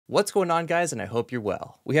What's going on, guys, and I hope you're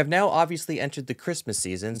well. We have now obviously entered the Christmas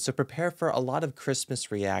season, so prepare for a lot of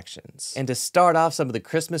Christmas reactions. And to start off some of the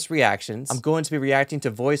Christmas reactions, I'm going to be reacting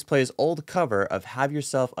to VoicePlay's old cover of Have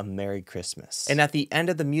Yourself a Merry Christmas. And at the end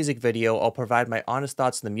of the music video, I'll provide my honest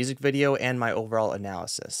thoughts on the music video and my overall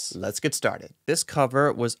analysis. Let's get started. This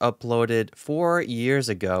cover was uploaded 4 years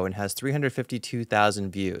ago and has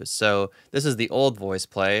 352,000 views, so this is the old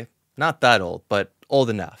VoicePlay. Not that old, but old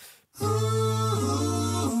enough.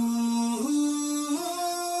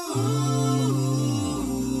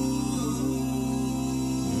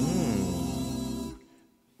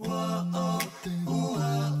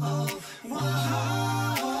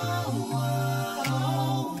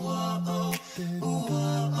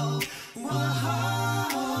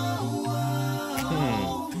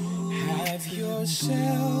 Have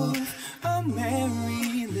yourself a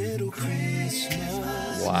merry little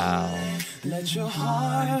Christmas. Wow. Let your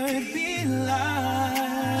heart be light.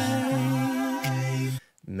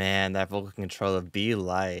 Man, that vocal control of Be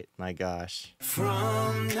Light, my gosh.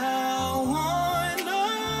 From now on,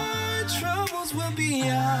 our troubles will be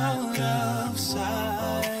out of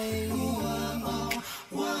sight.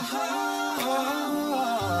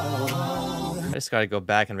 I just gotta go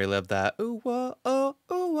back and relive that. Ooh, whoa, oh,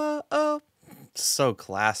 ooh, whoa, oh. So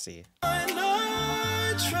classy. And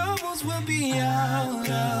our troubles will be out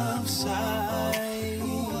of sight.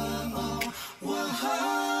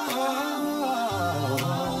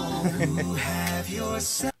 Have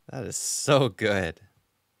yourself. That is so good.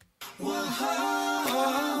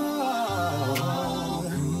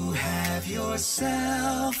 Have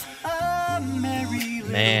yourself a merry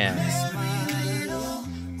Man. Christmas.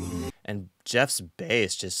 And Jeff's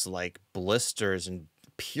bass just like blisters and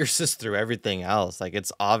pierces through everything else. Like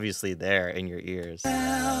it's obviously there in your ears.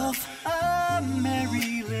 A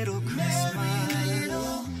merry little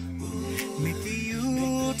Christmas. Meet the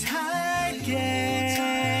Yuletide gay.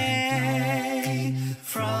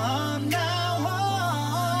 From now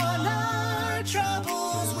on, our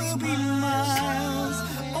troubles will be miles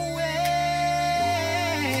away.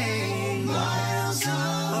 Miles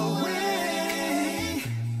away.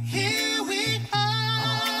 Here we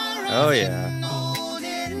are. Oh yeah.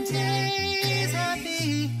 Golden days,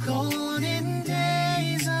 happy golden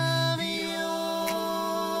days of yore.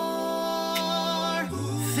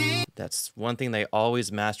 That's one thing they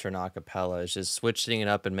always master in acapella is just switching it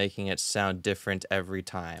up and making it sound different every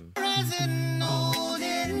time. Present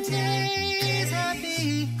olden days,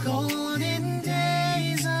 happy golden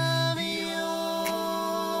days of yore.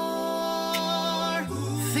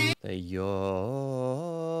 The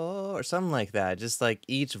yo or something like that. Just like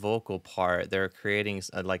each vocal part, they're creating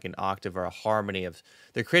like an octave or a harmony of.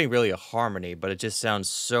 They're creating really a harmony, but it just sounds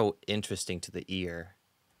so interesting to the ear.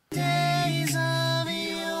 Days of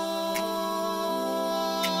yore.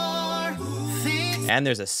 And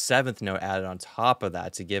there's a 7th note added on top of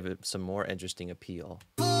that to give it some more interesting appeal.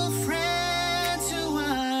 Friends who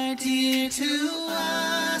are dear to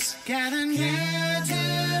us, gather near to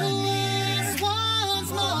us once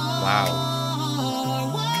more. Wow.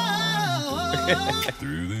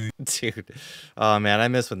 Dude. Oh man, I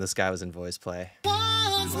miss when this guy was in VoicePlay.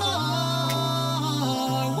 Once more.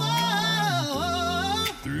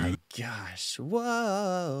 My gosh. Whoa.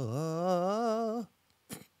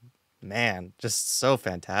 Man, just so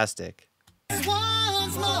fantastic.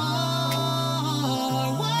 Once more.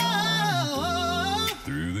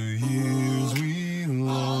 Through the years we'll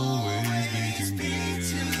always be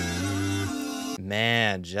together.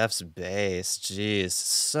 Man, Jeff's bass, jeez,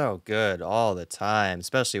 so good all the time,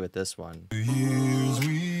 especially with this one. The years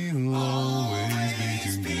we'll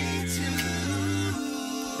always be together.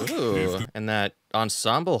 Ooh, and that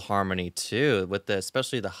ensemble harmony too, with the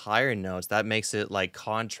especially the higher notes, that makes it like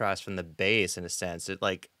contrast from the bass in a sense. It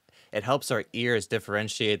helps our ears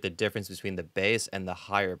differentiate the difference between the bass and the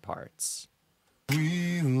higher parts.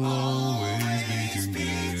 We'll always be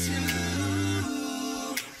together.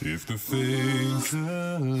 If the fates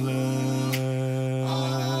allow.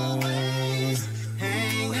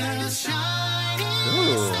 Hang a shining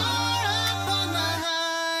Ooh. star up on the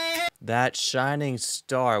high. That shining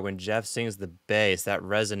star when Jeff sings the bass, that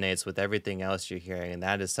resonates with everything else you're hearing, and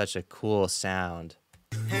that is such a cool sound.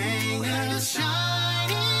 Hang a shining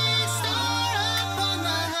star up on the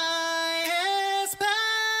highest bough.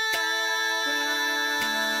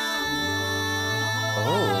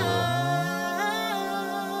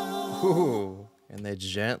 Ooh, and they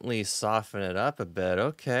gently soften it up a bit.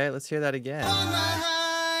 Okay, let's hear that again. On the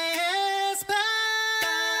highest bough.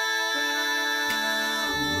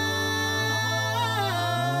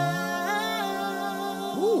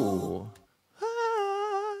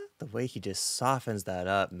 way he just softens that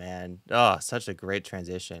up, man. Oh, such a great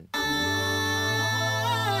transition.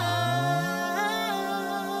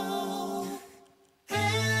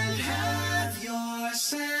 And have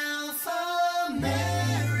yourself a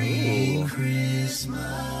Merry Christmas.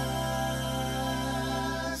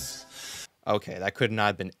 Okay, that could not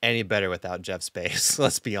have been any better without Jeff's bass.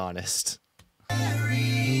 Let's be honest.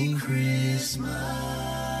 Merry Christmas.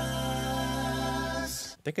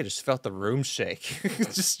 I think I just felt the room shake.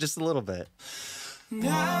 just a little bit.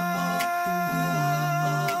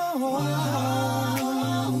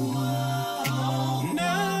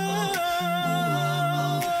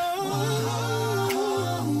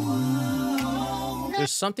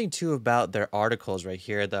 There's something too about their articles right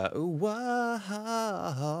here. The ooh, wah,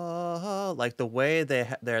 like the way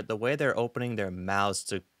they're opening their mouths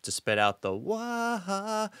to spit out the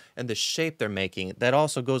wah, and the shape they're making. That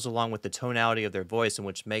also goes along with the tonality of their voice, and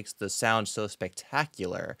which makes the sound so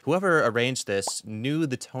spectacular. Whoever arranged this knew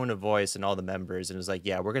the tone of voice in all the members, and was like,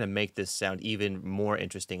 yeah, we're gonna make this sound even more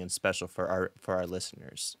interesting and special for our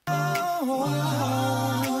listeners.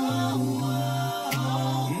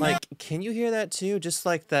 Like, can you hear that too? Just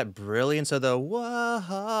like that brilliance of the whoa.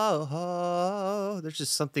 There's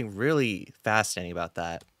just something really fascinating about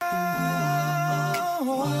that.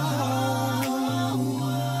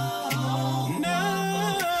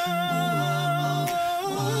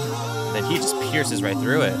 Then he just pierces right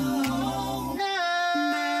through it.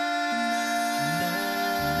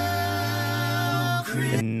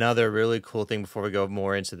 Another really cool thing before we go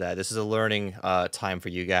more into that. This is a learning time for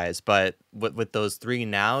you guys, but with those three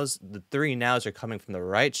nows, the three nows are coming from the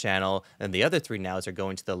right channel, and the other three nows are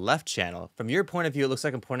going to the left channel. From your point of view, it looks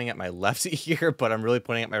like I'm pointing at my left ear, but I'm really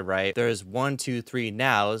pointing at my right. There's 1, 2, 3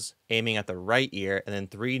 nows aiming at the right ear, and then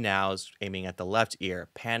 3 nows aiming at the left ear,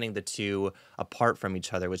 panning the two apart from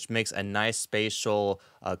each other, which makes a nice spatial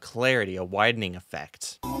clarity, a widening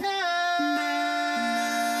effect.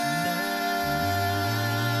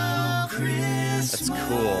 That's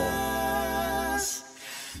cool.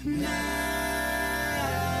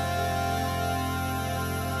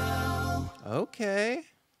 Okay.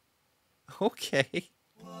 Okay.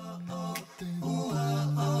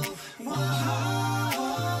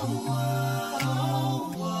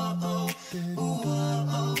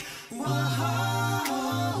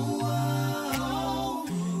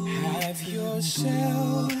 Have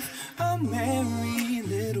yourself a merry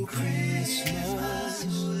little Christmas.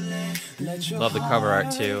 Love the cover art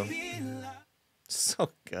too.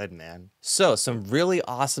 So good, man. So, some really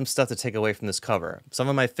awesome stuff to take away from this cover. Some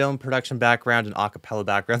of my film production background and acapella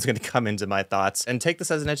background is going to come into my thoughts, and take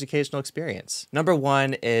this as an educational experience. Number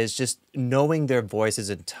one is just knowing their voices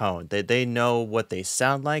and tone. They know what they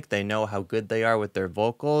sound like, they know how good they are with their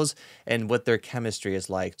vocals, and what their chemistry is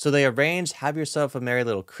like. So they arranged Have Yourself a Merry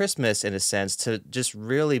Little Christmas, in a sense, to just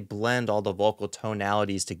really blend all the vocal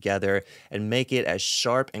tonalities together and make it as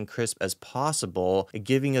sharp and crisp as possible,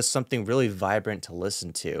 giving us something really vibrant to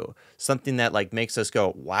listen to. Something that like makes us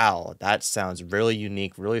go, wow, that sounds really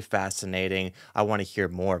unique, really fascinating. I want to hear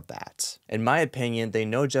more of that. In my opinion, they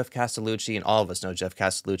know Jeff Castellucci, and all of us know Jeff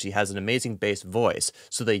Castellucci has an amazing bass voice.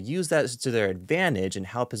 So they use that to their advantage and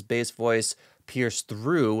help his bass voice pierce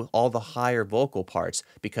through all the higher vocal parts,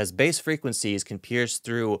 because bass frequencies can pierce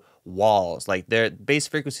through walls. Like, their bass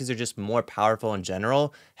frequencies are just more powerful in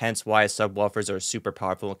general, hence why subwoofers are super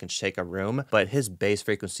powerful and can shake a room. But his bass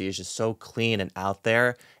frequency is just so clean and out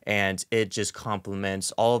there, and it just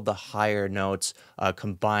complements all of the higher notes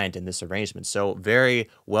combined in this arrangement. So very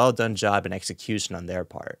well done job and execution on their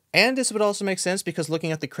part. And this would also make sense because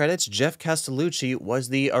looking at the credits, Jeff Castellucci was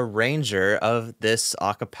the arranger of this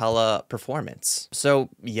a cappella performance. So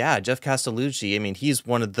yeah, Jeff Castellucci, I mean, he's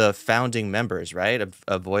one of the founding members, right, of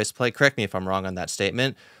VoicePlay. Correct me if I'm wrong on that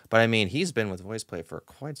statement, but I mean, he's been with VoicePlay for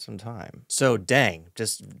quite some time. So dang,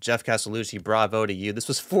 just Jeff Castellucci, bravo to you. This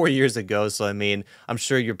was 4 years ago, so I mean, I'm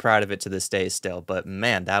sure you're proud of it to this day still, but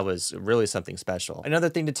man, that was really something special. Another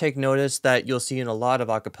thing to take notice that you'll see in a lot of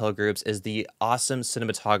a cappella groups is the awesome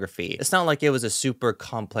cinematography. It's not like it was a super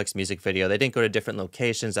complex music video. They didn't go to different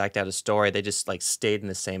locations, act out a story. They just like stayed in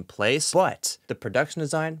the same place. But the production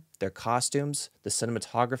design, their costumes, the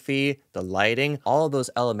cinematography, the lighting, all of those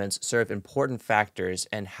elements serve important factors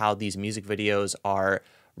in how these music videos are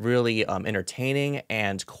really entertaining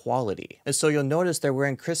and quality. And so you'll notice they're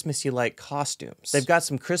wearing Christmassy-like costumes. They've got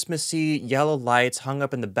some Christmassy yellow lights hung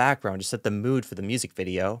up in the background to set the mood for the music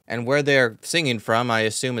video. And where they're singing from, I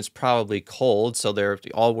assume it's probably cold, so they're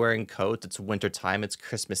all wearing coats. It's wintertime, it's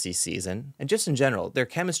Christmassy season. And just in general, their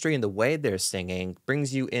chemistry and the way they're singing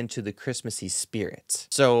brings you into the Christmassy spirit.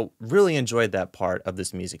 So really enjoyed that part of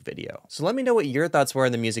this music video. So let me know what your thoughts were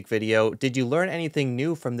in the music video. Did you learn anything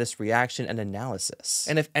new from this reaction and analysis?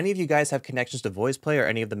 And if any of you guys have connections to VoicePlay or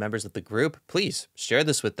any of the members of the group, please share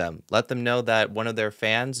this with them. Let them know that one of their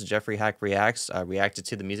fans, Jeffrey Hack Reacts, reacted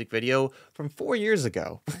to the music video from 4 years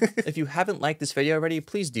ago. If you haven't liked this video already,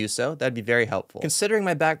 please do so. That'd be very helpful. Considering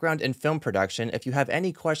my background in film production, if you have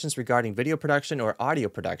any questions regarding video production or audio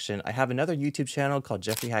production, I have another YouTube channel called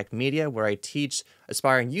Jeffrey Hack Media where I teach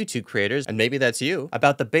aspiring YouTube creators, and maybe that's you,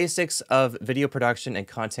 about the basics of video production and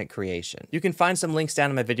content creation. You can find some links down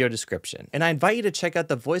in my video description. And I invite you to check out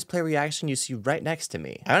the VoicePlay reaction you see right next to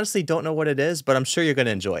me. I honestly don't know what it is, but I'm sure you're going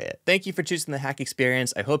to enjoy it. Thank you for choosing the Hack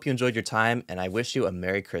Experience. I hope you enjoyed your time, and I wish you a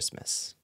Merry Christmas.